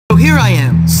here I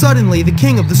am, suddenly the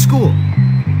king of the school.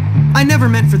 I never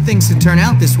meant for things to turn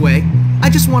out this way. I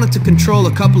just wanted to control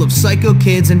a couple of psycho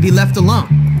kids and be left alone.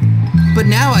 But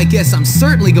now I guess I'm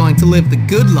certainly going to live the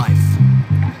good life.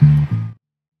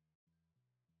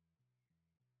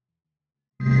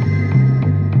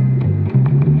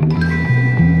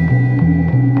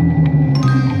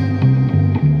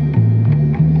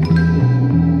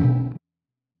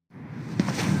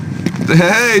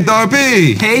 Hey,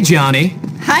 Darby! Hey, Johnny.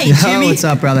 Hi, Yo, Jimmy. what's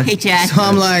up, brother? Hey, Chad. So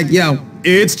I'm like, yo,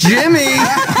 it's Jimmy! Hey,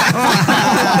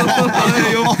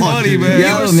 you're funny, man.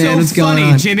 Yo, man, what's going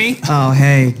on? Jimmy. Oh,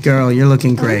 hey, girl, you're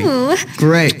looking great. Ooh.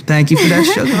 Great. Thank you for that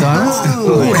sugar,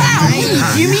 darling.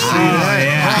 Wow, Jimmy.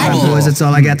 All right, boys, that's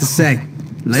all I got to say.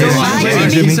 Later. Bye,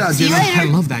 Jimmy. Peace out, See you Jimmy. later. I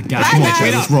love that guy. Bye, Come on, guys.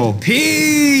 Chad, let's roll.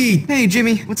 Pete! Hey,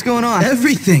 Jimmy, what's going on?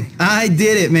 Everything. I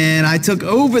did it, man. I took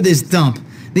over this dump.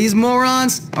 These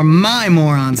morons are my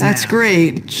morons That's now.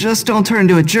 great. Just don't turn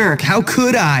into a jerk. How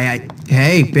could I?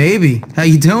 Hey, baby. How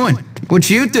you doing? What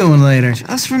you doing later?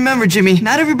 Just remember, Jimmy,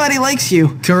 not everybody likes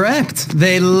you. Correct.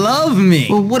 They love me.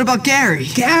 Well, what about Gary?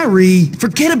 Gary,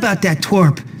 forget about that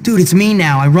twerp. Dude, it's me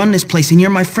now. I run this place and you're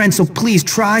my friend, so please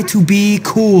try to be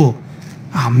cool.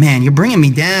 Oh man, you're bringing me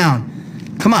down.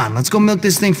 Come on, let's go milk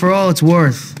this thing for all it's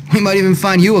worth. We might even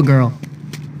find you a girl.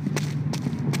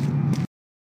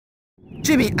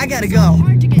 Jimmy, I gotta go.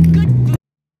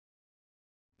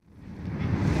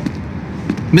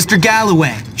 Mr.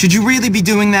 Galloway, should you really be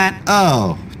doing that?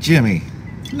 Oh, Jimmy.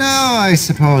 No, I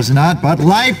suppose not, but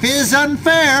life is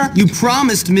unfair. You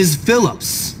promised Ms.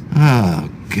 Phillips. Oh,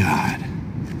 God.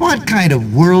 What kind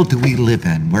of world do we live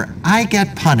in where I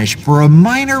get punished for a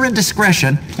minor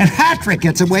indiscretion and Patrick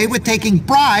gets away with taking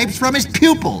bribes from his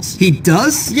pupils? He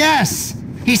does? Yes.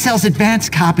 He sells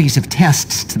advanced copies of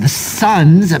tests to the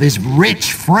sons of his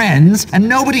rich friends, and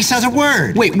nobody says a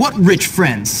word. Wait, what rich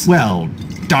friends? Well,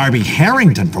 Darby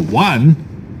Harrington, for one.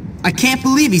 I can't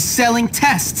believe he's selling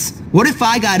tests. What if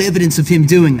I got evidence of him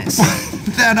doing this?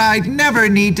 Then I'd never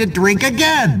need to drink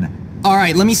again. All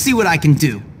right, let me see what I can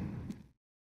do.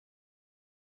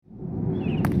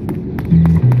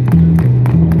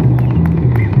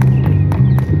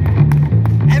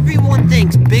 Everyone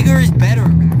thinks bigger is better.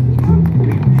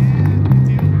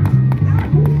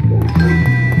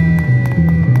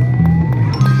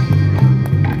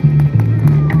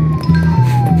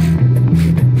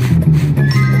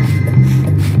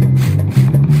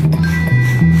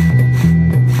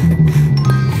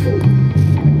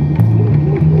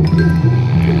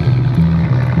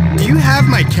 Do you have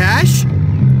my cash?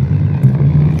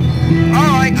 All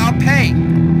right, I'll pay.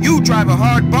 You drive a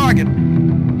hard bargain.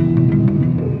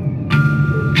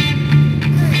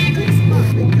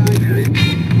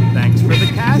 Thanks for the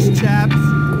cash, chaps.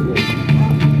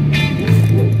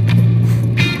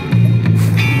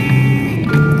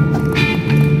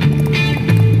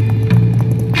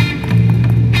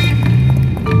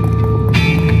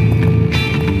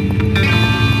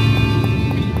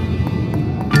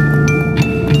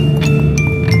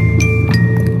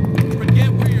 Forget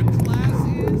where your class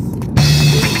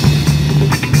is?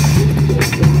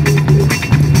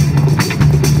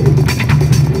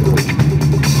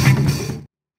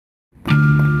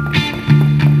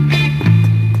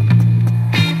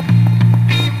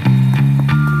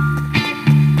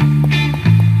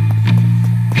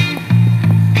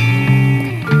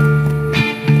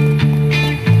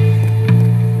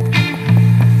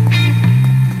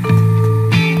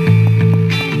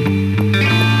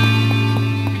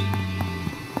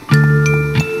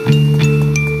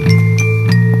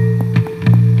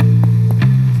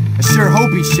 I sure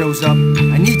hope he shows up.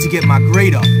 I need to get my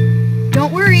grade up.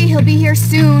 Don't worry, he'll be here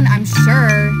soon, I'm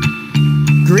sure.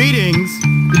 Greetings.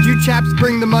 Did you chaps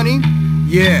bring the money?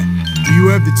 Yeah. Do you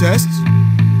have the tests?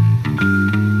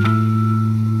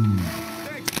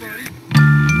 Thanks, buddy.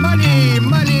 Money,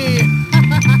 money.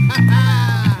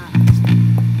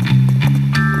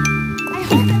 I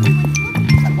hope everyone's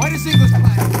looking. Why does English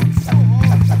class so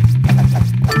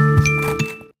hard?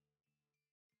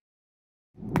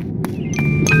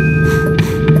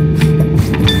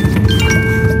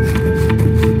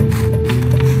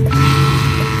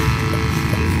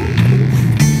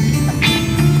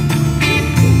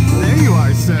 There you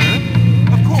are, sir.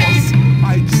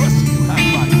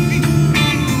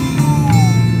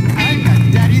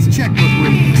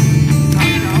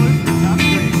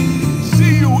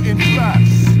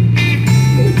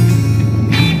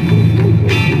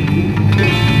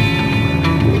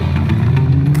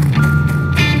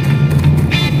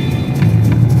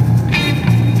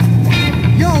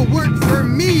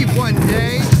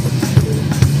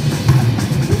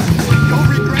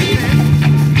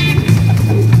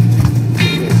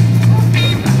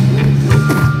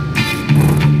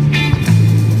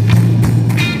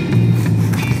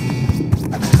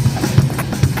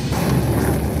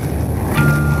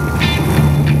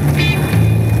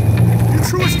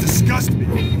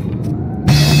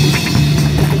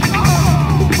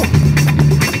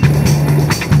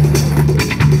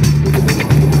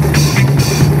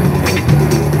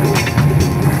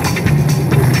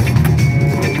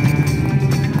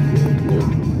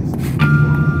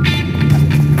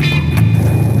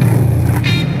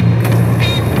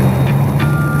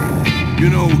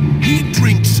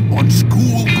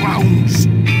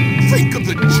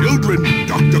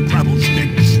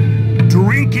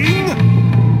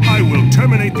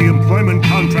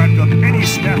 contract of any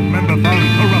staff member found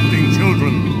corrupting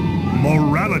children.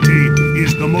 Morality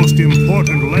is the most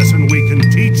important lesson we can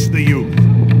teach the youth.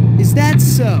 Is that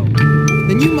so?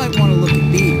 Then you might want to look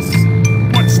at these.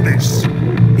 What's this?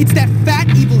 It's that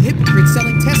fat, evil hypocrite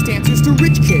selling test answers to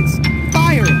rich kids.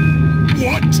 Fire him!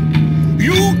 What?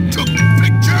 You took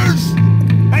pictures?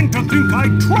 And to think I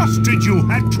trusted you,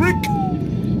 Hat-Trick?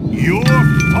 You're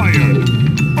fired.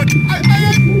 But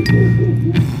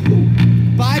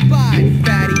Bye-bye,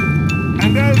 fatty.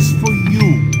 And as for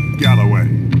you, Galloway,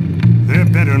 there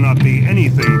better not be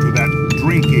anything to that